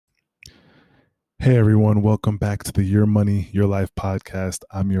Hey everyone, welcome back to the Your Money, Your Life podcast.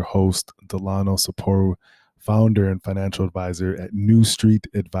 I'm your host, Delano Saporu, founder and financial advisor at New Street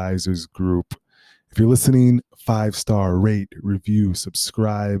Advisors Group. If you're listening, 5-star rate, review,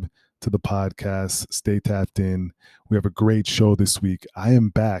 subscribe to the podcast, stay tapped in. We have a great show this week. I am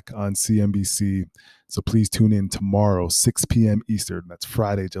back on CNBC, so please tune in tomorrow, 6 p.m. Eastern. That's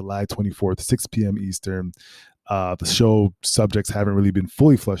Friday, July 24th, 6 p.m. Eastern. The show subjects haven't really been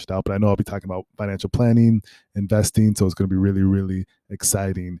fully fleshed out, but I know I'll be talking about financial planning, investing, so it's going to be really, really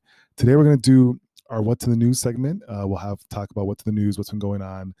exciting. Today we're going to do our What's in the News segment. We'll have talk about what's in the news, what's been going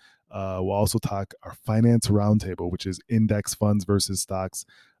on. We'll also talk our finance roundtable, which is index funds versus stocks,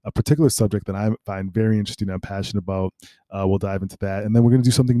 a particular subject that I find very interesting and I'm passionate about. We'll dive into that. And then we're going to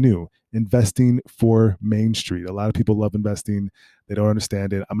do something new, investing for Main Street. A lot of people love investing. They don't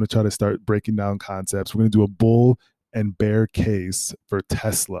understand it. I'm going to try to start breaking down concepts. We're going to do a bull and bear case for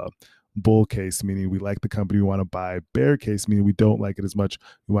Tesla. Bull case, meaning we like the company we want to buy. Bear case, meaning we don't like it as much.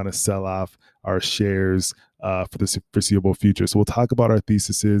 We want to sell off our shares for the foreseeable future. So we'll talk about our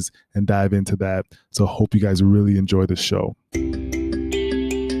theses and dive into that. So hope you guys really enjoy the show.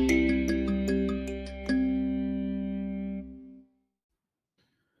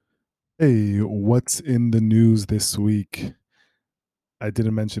 Hey, what's in the news this week? I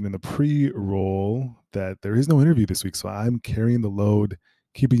didn't mention in the pre-roll that there is no interview this week, so I'm carrying the load,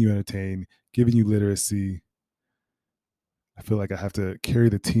 keeping you entertained, giving you literacy. I feel like I have to carry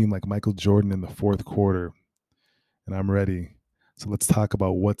the team like Michael Jordan in the fourth quarter, and I'm ready. So let's talk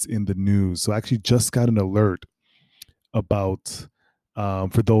about what's in the news. So I actually just got an alert about,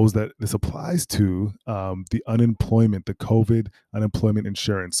 for those that this applies to, the unemployment, the COVID unemployment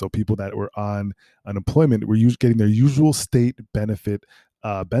insurance. So people that were on unemployment were getting their usual state benefits,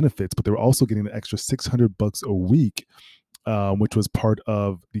 but they were also getting an extra $600 a week, which was part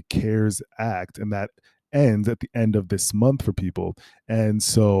of the CARES Act, and that ends at the end of this month for people. And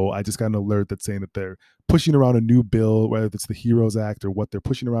so I just got an alert that's saying that they're pushing around a new bill, whether it's the HEROES Act or what, they're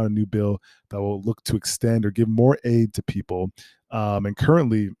pushing around a new bill that will look to extend or give more aid to people. And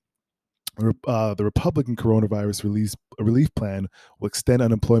currently, the Republican coronavirus relief plan will extend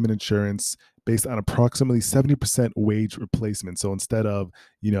unemployment insurance based on approximately 70% wage replacement. So instead of,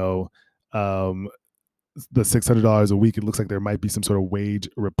 you know, um, the $600 a week, it looks like there might be some sort of wage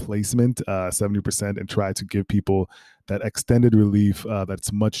replacement, 70%, and try to give people that extended relief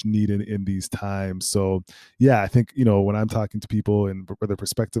that's much needed in these times. So, yeah, I think, when I'm talking to people, and whether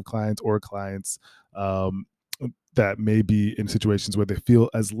prospective clients or clients, that may be in situations where they feel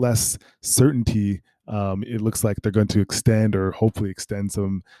as less certainty, it looks like they're going to extend or hopefully extend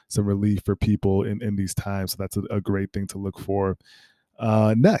some relief for people in these times. So that's a great thing to look for.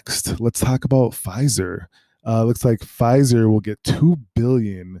 Next, let's talk about Pfizer. Looks like Pfizer will get $2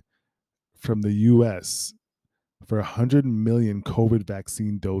 billion from the U.S. for 100 million COVID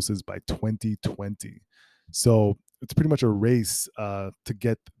vaccine doses by 2020. So it's pretty much a race to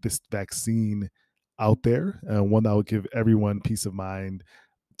get this vaccine out there, one that will give everyone peace of mind.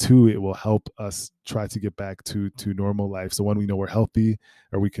 Two, it will help us try to get back to normal life. So one, we know we're healthy,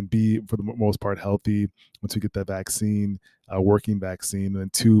 or we can be for the most part healthy once we get that vaccine, working vaccine. And then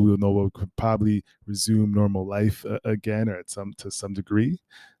two, we'll know we could probably resume normal life again, or to some degree.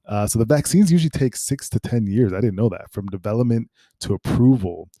 So the vaccines usually take 6 to 10 years. I didn't know that, from development to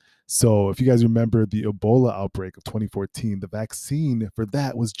approval. So if you guys remember the Ebola outbreak of 2014, the vaccine for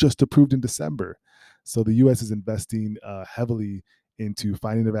that was just approved in December. So the U.S. is investing heavily into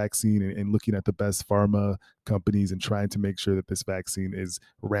finding a vaccine and looking at the best pharma companies and trying to make sure that this vaccine is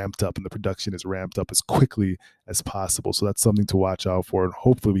ramped up and the production is ramped up as quickly as possible. So that's something to watch out for, and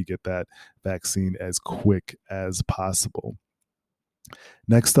hopefully we get that vaccine as quick as possible.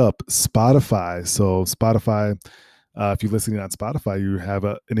 Next up, Spotify. So Spotify, if you're listening on Spotify, you have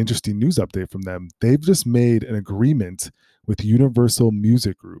an interesting news update from them. They've just made an agreement with Universal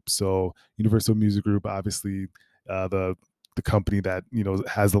Music Group. So Universal Music Group, obviously, the company that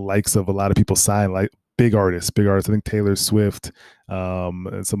has the likes of a lot of people sign, like big artists. I think Taylor Swift,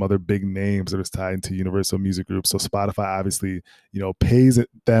 and some other big names that are tied to Universal Music Group. So Spotify obviously pays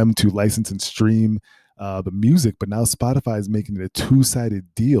them to license and stream the music, but now Spotify is making it a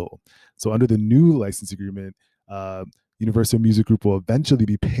two-sided deal. So under the new license agreement, Universal Music Group will eventually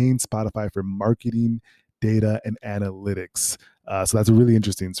be paying Spotify for marketing, data, and analytics. So that's really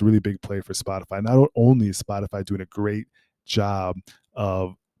interesting. It's a really big play for Spotify. Not only is Spotify doing a great job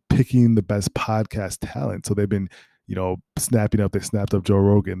of picking the best podcast talent, so they've been snapping up. They snapped up Joe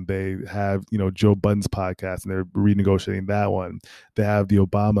Rogan. They have, Joe Budden's podcast, and they're renegotiating that one. They have the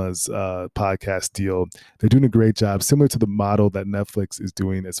Obama's podcast deal. They're doing a great job, similar to the model that Netflix is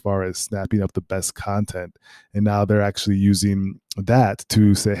doing as far as snapping up the best content. And now they're actually using that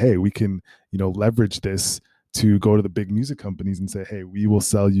to say, hey, we can, leverage this to go to the big music companies and say, hey, we will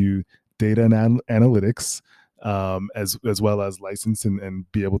sell you data and analytics, as well as license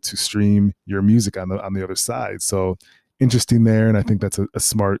and be able to stream your music on the other side. So interesting there, and I think that's a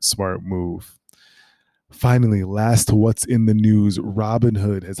smart move. Finally, last what's in the news,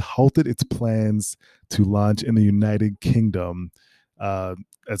 Robinhood has halted its plans to launch in the United Kingdom.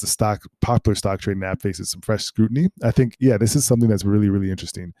 As a popular stock trading app faces some fresh scrutiny. I think, yeah, this is something that's really, really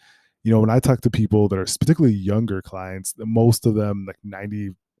interesting. When I talk to people that are particularly younger clients, most of them, like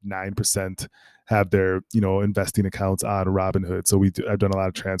 99%, have their, investing accounts on Robinhood. So I've done a lot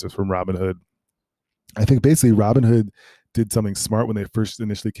of transfers from Robinhood. I think basically Robinhood did something smart when they first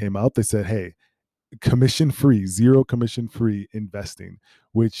initially came out. They said, hey, commission free, zero commission free investing,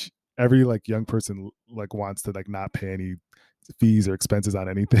 which every like young person like wants to like not pay any fees or expenses on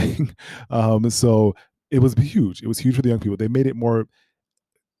anything. So it was huge. It was huge for the young people. They made it more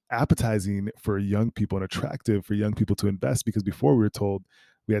appetizing for young people and attractive for young people to invest, because before we were told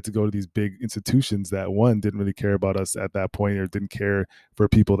we had to go to these big institutions that, one, didn't really care about us at that point, or didn't care for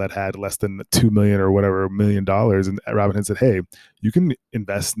people that had less than 2 million or whatever $1 million. And Robinhood said, hey, you can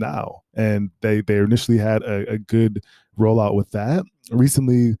invest now. And they initially had a good rollout with that.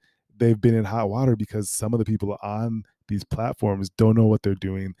 Recently they've been in hot water because some of the people on these platforms don't know what they're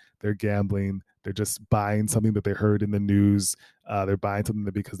doing. They're gambling. They're just buying something that they heard in the news. They're buying something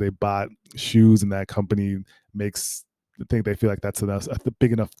that because they bought shoes and that company makes, I think they feel like that's a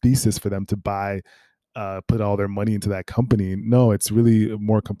big enough thesis for them to buy, put all their money into that company. No, it's really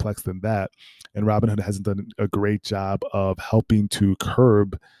more complex than that. And Robinhood hasn't done a great job of helping to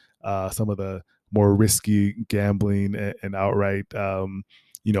curb some of the more risky gambling and outright,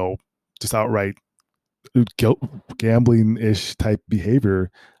 just outright gambling-ish type behavior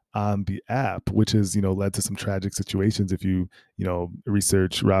on the app, which has led to some tragic situations. If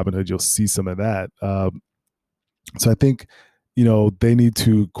research Robinhood, you'll see some of that. So I think they need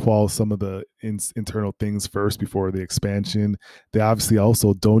to quell some of the internal things first before the expansion. They obviously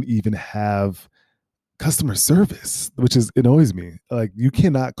also don't even have customer service, which annoys me. Like, you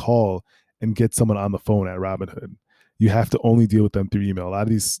cannot call and get someone on the phone at Robinhood. You have to only deal with them through email. A lot of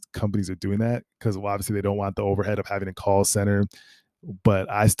these companies are doing that because, well, obviously they don't want the overhead of having a call center. But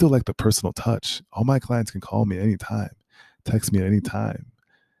I still like the personal touch. All my clients can call me anytime, text me at any time.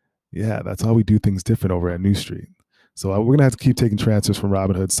 Yeah, that's how we do things different over at New Street. So we're gonna have to keep taking transfers from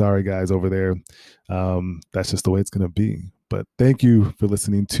Robinhood. Sorry, guys over there. That's just the way it's gonna be. But thank you for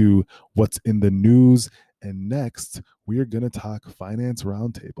listening to What's in the News. And next, we are gonna talk Finance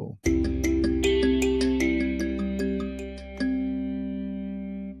Roundtable.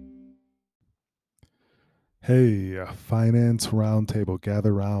 Hey, Finance Roundtable,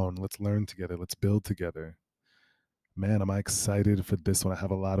 gather round. Let's learn together. Let's build together. Man, am I excited for this one. I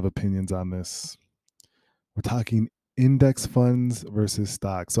have a lot of opinions on this. We're talking index funds versus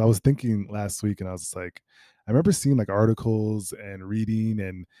stocks. So I was thinking last week, and I was just like, I remember seeing like articles and reading,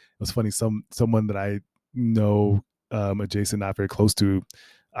 and it was funny. Someone that I know, adjacent, not very close to,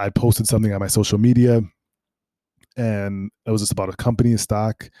 I posted something on my social media, and it was just about a company, a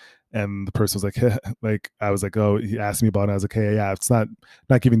stock, and the person was like, like, I was like, oh, he asked me about it. I was like, hey, yeah, it's not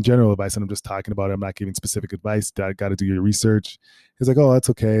giving general advice, and I'm just talking about it. I'm not giving specific advice. I got to do your research. He's like, oh, that's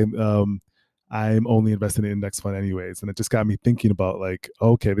okay. I'm only invested in index fund anyways. And it just got me thinking about like,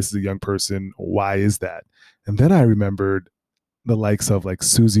 okay, this is a young person. Why is that? And then I remembered the likes of like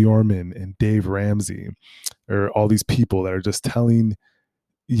Susie Orman and Dave Ramsey, or all these people that are just telling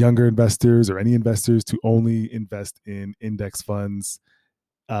younger investors or any investors to only invest in index funds.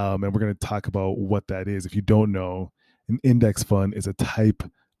 And we're going to talk about what that is. If you don't know, an index fund is a type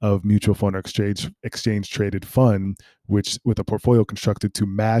of mutual fund or exchange traded fund, which with a portfolio constructed to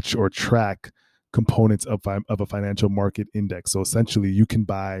match or track components of a financial market index. So essentially, you can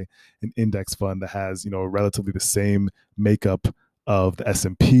buy an index fund that has relatively the same makeup of the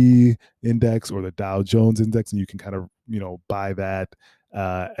S&P index or the Dow Jones index, and you can kind of buy that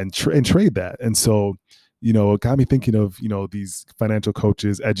and trade that. And so it got me thinking of these financial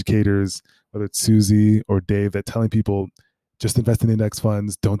coaches, educators, whether it's Susie or Dave, that telling people just invest in index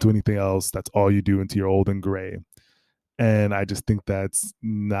funds, don't do anything else. That's all you do until you're old and gray. And I just think that's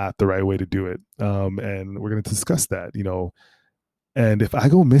not the right way to do it. And we're going to discuss that. And if I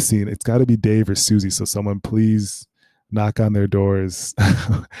go missing, it's got to be Dave or Susie. So someone please knock on their doors.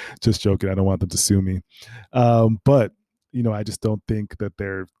 Just joking. I don't want them to sue me. But I just don't think that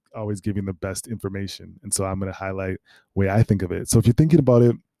they're always giving the best information. And so I'm going to highlight the way I think of it. So if you're thinking about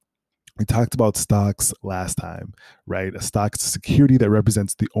it, we talked about stocks last time, right? A stock is a security that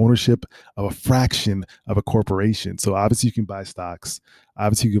represents the ownership of a fraction of a corporation. So obviously you can buy stocks,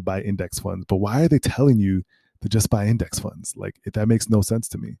 obviously you can buy index funds, but why are they telling you to just buy index funds? Like that makes no sense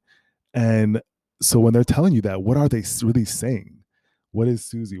to me. And so when they're telling you that, what are they really saying? What is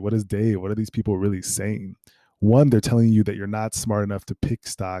Susie? What is Dave? What are these people really saying? One, they're telling you that you're not smart enough to pick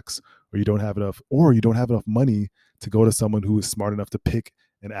stocks, or you don't have enough money to go to someone who is smart enough to pick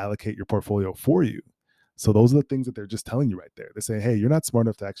and allocate your portfolio for you. So those are the things that they're just telling you right there. They're saying, hey, you're not smart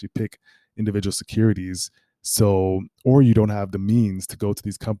enough to actually pick individual securities. So, or you don't have the means to go to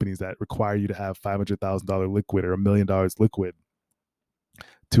these companies that require you to have $500,000 liquid or $1 million liquid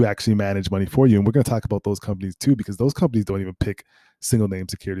to actually manage money for you. And we're going to talk about those companies too, because those companies don't even pick single name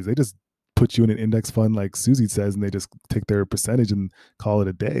securities. They just put you in an index fund, like Susie says, and they just take their percentage and call it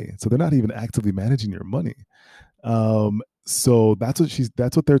a day. So they're not even actively managing your money. So that's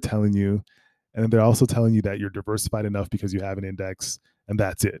what they're telling you. And they're also telling you that you're diversified enough because you have an index, and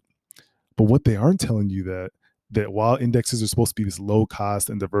that's it. But what they aren't telling you that while indexes are supposed to be this low cost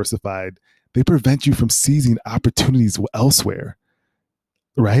and diversified, they prevent you from seizing opportunities elsewhere,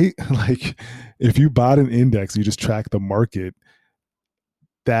 right? Like if you bought an index, you just track the market,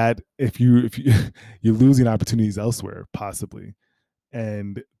 that if you you're losing opportunities elsewhere possibly.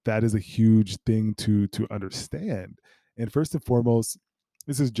 And that is a huge thing to understand. And first and foremost,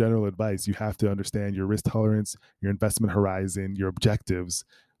 this is general advice. You have to understand your risk tolerance, your investment horizon, your objectives.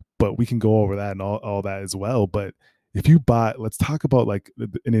 But we can go over that and all that as well. But if you bought, let's talk about like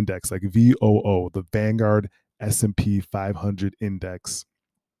an index like VOO, the Vanguard S&P 500 index.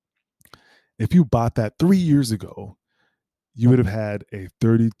 If you bought that 3 years ago, you would have had a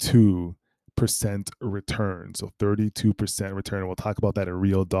 32% return. So 32% return. We'll talk about that in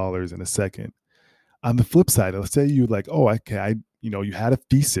real dollars in a second. On the flip side, let's say you like, oh, okay, you had a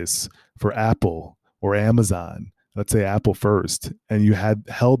thesis for Apple or Amazon. Let's say Apple first, and you had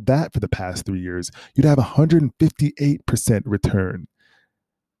held that for the past 3 years, you'd have 158% return.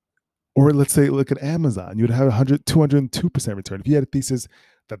 Or let's say, look at Amazon, you'd have 202% return. If you had a thesis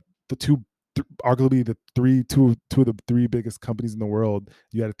that the arguably two of the three biggest companies in the world,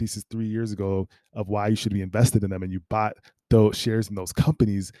 you had a thesis 3 years ago of why you should be invested in them, and you bought those shares in those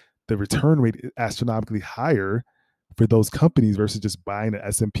companies, the return rate is astronomically higher for those companies versus just buying an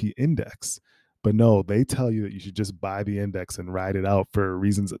S&P index. But no, they tell you that you should just buy the index and ride it out for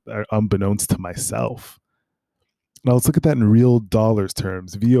reasons that are unbeknownst to myself. Now let's look at that in real dollars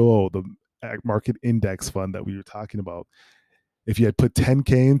terms. VOO, the market index fund that we were talking about. If you had put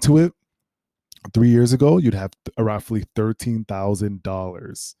 10K into it 3 years ago, you'd have roughly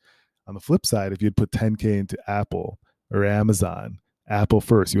 $13,000. On the flip side, if you'd put 10K into Apple or Amazon, Apple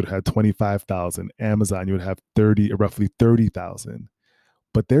first, you would have 25,000. Amazon, you would have roughly 30,000.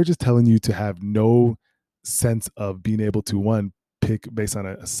 But they're just telling you to have no sense of being able to, one, pick based on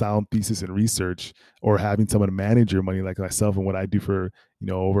a sound thesis and research, or having someone manage your money like myself and what I do for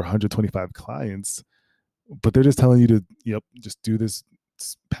over 125 clients. But they're just telling you to just do this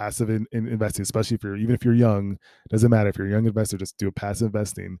passive in investing, especially if you're young. Doesn't matter if you're a young investor, just do a passive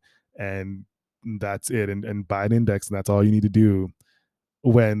investing, and that's it. And buy an index, and that's all you need to do.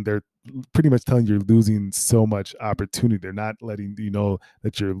 When they're pretty much telling you you're losing so much opportunity, they're not letting you know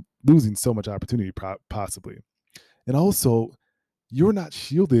that you're losing so much opportunity possibly. And also, you're not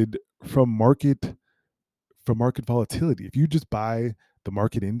shielded from market volatility. If you just buy the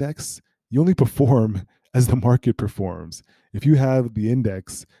market index, you only perform as the market performs. If you have the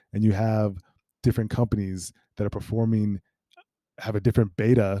index and you have different companies that are performing, have a different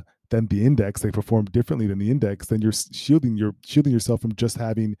beta than the index, they perform differently than the index, then you're shielding yourself from just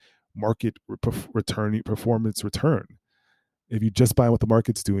having market performance return. If you just buy what the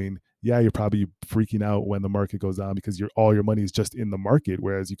market's doing, yeah, you're probably freaking out when the market goes down because all your money is just in the market,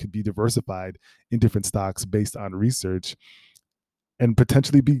 whereas you could be diversified in different stocks based on research and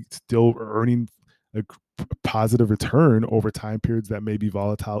potentially be still earning a positive return over time periods that may be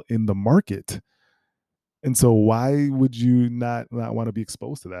volatile in the market. And so why would you not want to be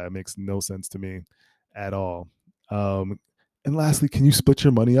exposed to that? It makes no sense to me at all. And lastly, can you split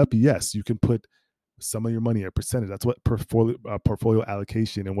your money up? Yes, you can put some of your money, a percentage. That's what portfolio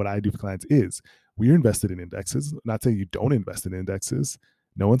allocation and what I do for clients is. We're invested in indexes. I'm not saying you don't invest in indexes.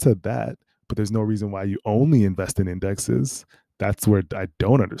 No one said that, but there's no reason why you only invest in indexes. That's where I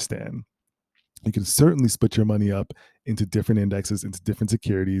don't understand. You can certainly split your money up into different indexes, into different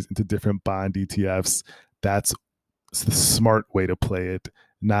securities, into different bond ETFs. That's it's the smart way to play it,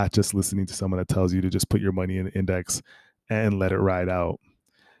 not just listening to someone that tells you to just put your money in an index and let it ride out.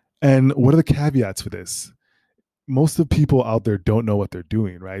 And what are the caveats for this? Most of the people out there don't know what they're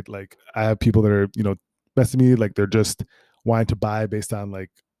doing, right? Like I have people that are, messing me, like they're just wanting to buy based on like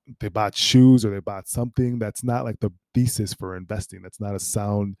they bought shoes or they bought something. That's not like the thesis for investing. That's not a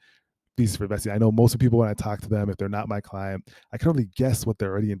sound thesis for investing. I know most of the people when I talk to them, if they're not my client, I can only guess what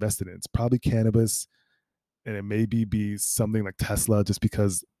they're already invested in. It's probably cannabis, and it maybe be something like Tesla, just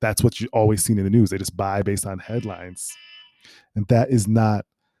because that's what you always seen in the news. They just buy based on headlines, and that is not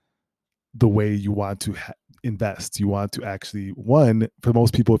the way you want to invest. You want to actually, one, for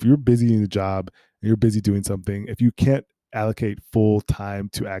most people, if you're busy in a job and you're busy doing something, if you can't allocate full time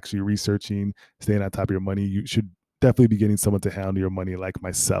to actually researching, staying on top of your money, you should definitely be getting someone to handle your money like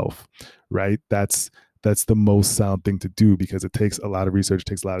myself, right? That's the most sound thing to do, because it takes a lot of research,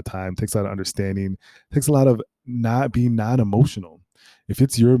 takes a lot of time, takes a lot of understanding, takes a lot of not being non-emotional. If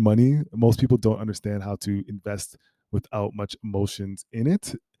it's your money, most people don't understand how to invest without much emotions in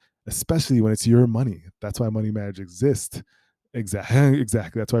it, especially when it's your money. That's why money managers exist. Exactly.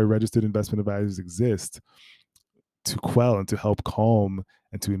 Exactly. That's why registered investment advisors exist, to quell and to help calm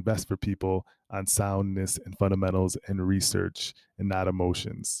and to invest for people on soundness and fundamentals and research and not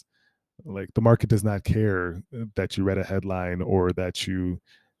emotions. Like the market does not care that you read a headline or that you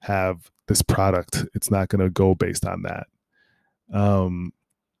have this product. It's not going to go based on that. Um,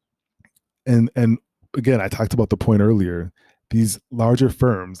 and again, I talked about the point earlier. These larger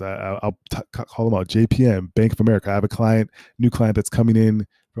firms, I'll call them out: JPM, Bank of America. I have a client, new client that's coming in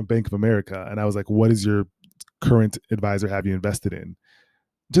from Bank of America, and I was like, "What is your current advisor have you invested in?"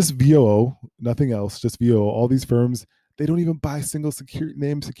 Just VOO, nothing else. Just VOO. All these firms, they don't even buy single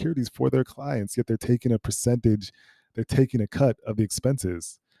name securities for their clients, yet they're taking a percentage, they're taking a cut of the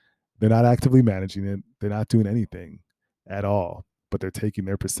expenses. They're not actively managing it. They're not doing anything at all, but they're taking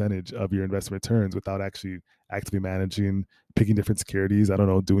their percentage of your investment returns without actually actively managing, picking different securities. I don't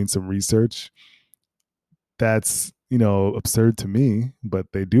know, doing some research. That's, absurd to me, but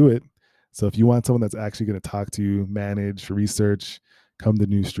they do it. So if you want someone that's actually going to talk to you, manage, research, come to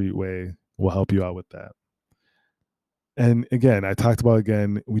New Street Way. We'll help you out with that. And again, I talked about,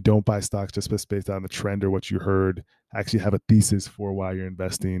 again, we don't buy stocks just based on the trend or what you heard. Actually have a thesis for why you're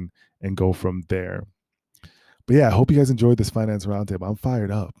investing and go from there. But yeah, I hope you guys enjoyed this finance roundtable. I'm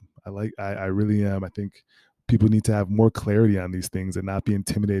fired up. I really am. I think people need to have more clarity on these things and not be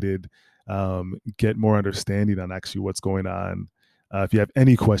intimidated. Get more understanding on actually what's going on. If you have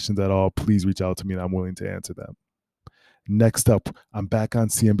any questions at all, please reach out to me and I'm willing to answer them. Next up, I'm back on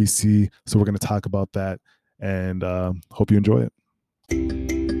CNBC, so we're going to talk about that, and hope you enjoy it.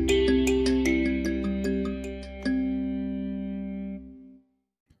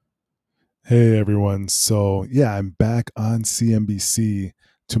 Hey everyone. So, yeah, I'm back on CNBC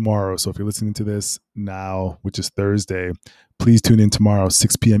tomorrow. So, if you're listening to this now, which is Thursday, please tune in tomorrow,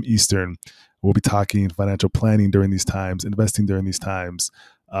 6 p.m. Eastern. We'll be talking financial planning during these times, investing during these times,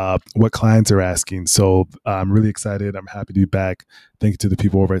 what clients are asking. So, I'm really excited. I'm happy to be back. Thank you to the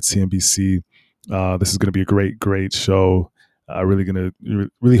people over at CNBC. This is going to be a great, great show.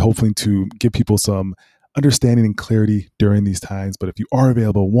 Really hopefully to give people some understanding and clarity during these times. But if you are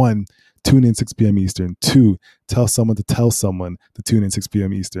available, one, tune in 6 p.m. Eastern. Two, tell someone to tune in 6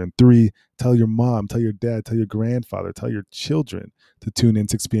 p.m. Eastern. Three, tell your mom, tell your dad, tell your grandfather, tell your children to tune in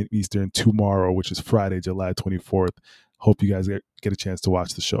 6 p.m. Eastern tomorrow, which is Friday, July 24th. Hope you guys get a chance to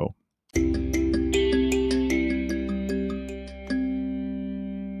watch the show.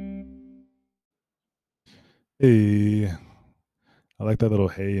 Hey, I like that little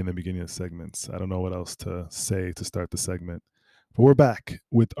hey in the beginning of segments. I don't know what else to say to start the segment. But we're back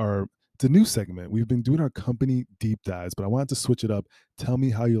with it's a new segment. We've been doing our company deep dives, but I wanted to switch it up. Tell me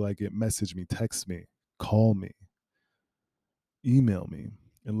how you like it. Message me, text me, call me, email me,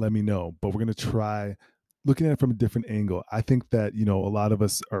 and let me know. But we're going to try looking at it from a different angle. I think that, a lot of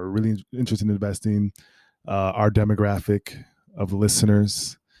us are really interested in investing, our demographic of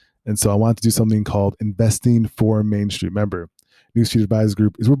listeners. And so I want to do something called Investing for Main Street. Remember, New Street Advisors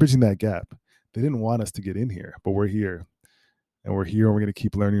Group we're bridging that gap. They didn't want us to get in here, but we're here. And we're here and we're going to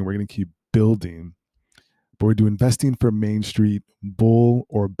keep learning. We're going to keep building. But we're doing investing for Main Street, bull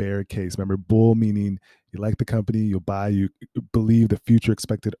or bear case. Remember, bull meaning you like the company, you'll buy, you believe the future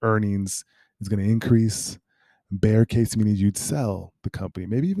expected earnings is going to increase. Bear case meaning you'd sell the company,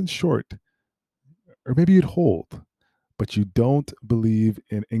 maybe even short, or maybe you'd hold, but you don't believe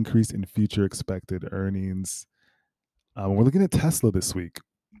in increase in future expected earnings. We're looking at Tesla this week.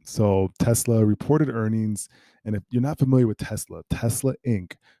 So Tesla reported earnings, and if you're not familiar with Tesla, Tesla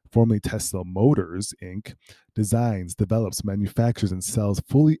Inc. formerly Tesla Motors Inc., designs, develops, manufactures, and sells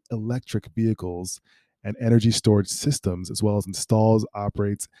fully electric vehicles and energy storage systems, as well as installs,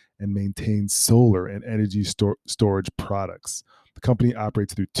 operates, and maintains solar and energy storage products. The company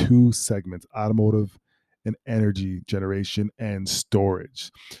operates through two segments: automotive and energy generation and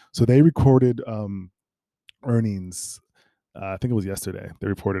storage. So they recorded earnings. I think it was yesterday. They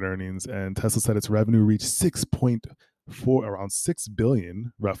reported earnings, and Tesla said its revenue reached 6.4, around 6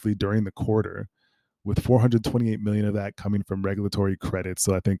 billion, roughly during the quarter, with 428 million of that coming from regulatory credits.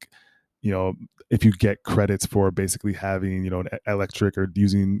 So I think, if you get credits for basically having, an electric or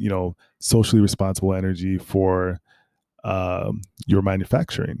using, socially responsible energy for your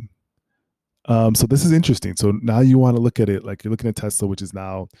manufacturing. So this is interesting. So now you want to look at it like you're looking at Tesla, which is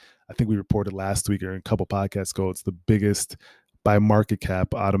now, I think we reported last week or a couple podcasts ago, it's the biggest by market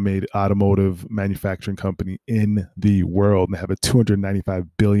cap automotive manufacturing company in the world, and they have a $295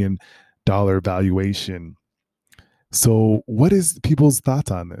 billion valuation. So what is people's thoughts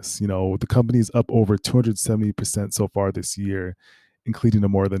on this? The company's up over 270% so far this year, including a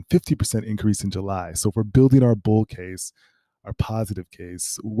more than 50% increase in July. So if we're building our bull case, our positive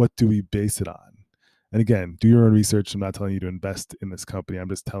case, what do we base it on? And again, do your own research. I'm not telling you to invest in this company. I'm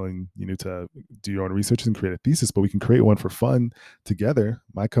just telling you to do your own research and create a thesis, but we can create one for fun together.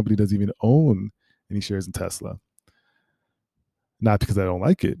 My company doesn't even own any shares in Tesla. Not because I don't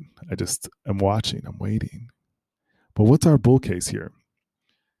like it. I just am watching, I'm waiting. But what's our bull case here?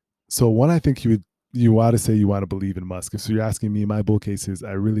 So one, I think you ought to say you want to believe in Musk. So you're asking me, my bull case is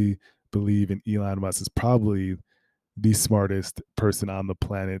I really believe in Elon Musk is probably the smartest person on the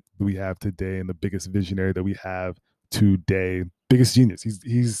planet we have today and the biggest visionary that we have today. Biggest genius.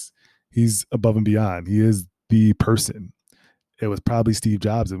 He's above and beyond. He is the person. It was probably Steve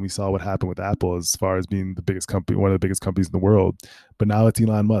Jobs, and we saw what happened with Apple as far as being the biggest company, one of the biggest companies in the world. But now it's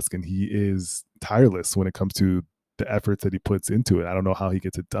Elon Musk, and he is tireless when it comes to the efforts that he puts into it. I don't know how he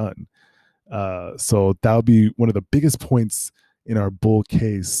gets it done. So that would be one of the biggest points in our bull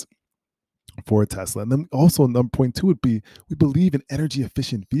case for Tesla. And then also number point two would be we believe in energy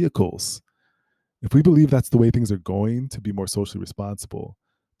efficient vehicles. If we believe that's the way things are going, to be more socially responsible,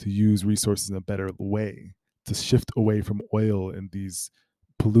 to use resources in a better way, to shift away from oil and these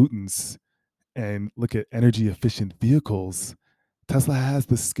pollutants and look at energy efficient vehicles, Tesla has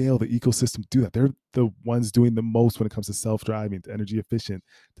the scale, the ecosystem to do that. They're the ones doing the most when it comes to self-driving, to energy efficient,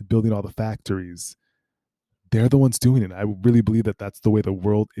 to building all the factories. They're the ones doing it. I really believe that that's the way the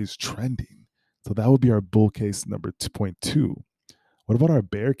world is trending. So that would be our bull case number 2.2. What about our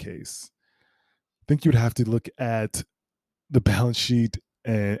bear case? I think you'd have to look at the balance sheet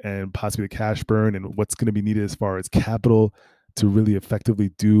and possibly the cash burn and what's going to be needed as far as capital to really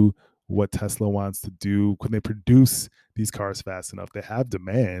effectively do what Tesla wants to do. Can they produce these cars fast enough? They have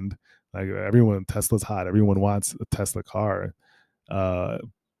demand. Like Tesla's hot. Everyone wants a Tesla car.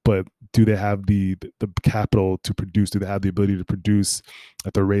 But do they have the capital to produce? Do they have the ability to produce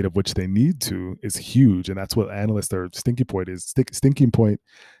at the rate of which they need to? Is huge, and that's what analysts are stinking point is. Stinking point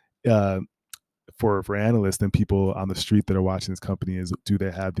for analysts and people on the street that are watching this company is: do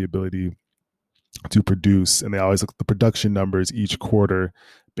they have the ability to produce? And they always look at the production numbers each quarter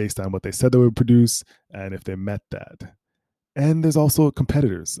based on what they said they would produce and if they met that. And there's also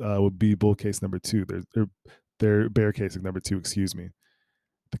competitors. Would be bull case number two. Their bear case number two. Excuse me.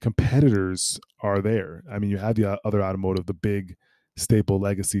 The competitors are there. I mean, you have the other automotive, the big staple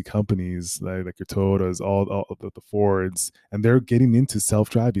legacy companies like your Toyotas, all the Fords, and they're getting into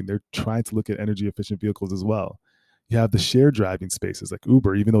self-driving. They're trying to look at energy efficient vehicles as well. You have the shared driving spaces like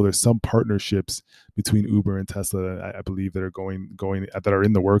Uber, even though there's some partnerships between Uber and Tesla, I believe that are going that are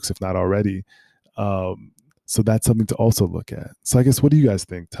in the works, if not already. So that's something to also look at. So I guess, what do you guys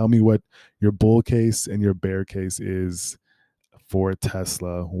think? Tell me what your bull case and your bear case is for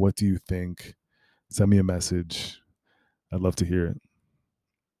Tesla. What do you think? Send me a message. I'd love to hear it.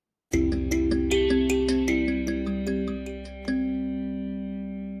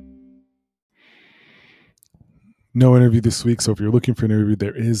 No interview this week. So if you're looking for an interview,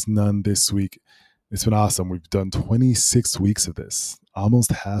 there is none this week. It's been awesome. We've done 26 weeks of this,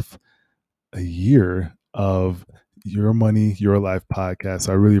 almost half a year of Your Money, Your Life podcast.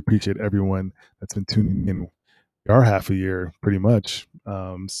 So I really appreciate everyone that's been tuning in. We are half a year, pretty much.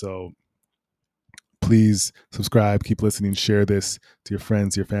 So please subscribe, keep listening, share this to your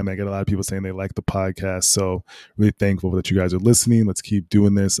friends, your family. I get a lot of people saying they like the podcast. So really thankful that you guys are listening. Let's keep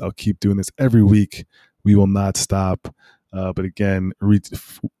doing this. I'll keep doing this every week. We will not stop. But again,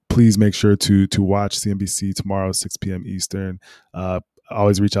 please make sure to watch CNBC tomorrow, 6 p.m. Eastern.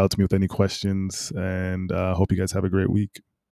 Always reach out to me with any questions, and hope you guys have a great week.